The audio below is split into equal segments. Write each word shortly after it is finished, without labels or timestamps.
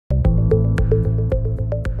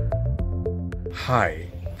Hi,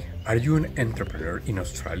 are you an entrepreneur in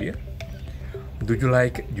Australia? Do you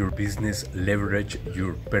like your business leverage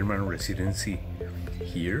your permanent residency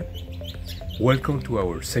here? Welcome to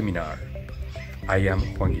our seminar. I am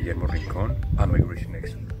Juan Guillermo Rincon, a migration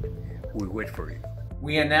expert. We wait for you.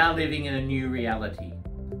 We are now living in a new reality.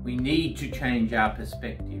 We need to change our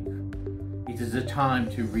perspective. It is a time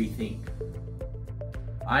to rethink.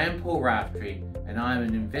 I am Paul Raftery and I am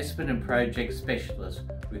an investment and project specialist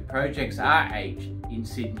with Projects RH in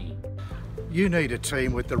Sydney. You need a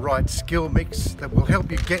team with the right skill mix that will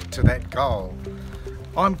help you get to that goal.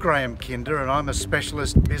 I'm Graham Kinder and I'm a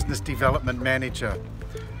specialist business development manager.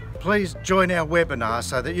 Please join our webinar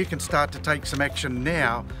so that you can start to take some action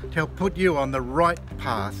now to help put you on the right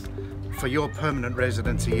path for your permanent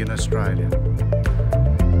residency in Australia.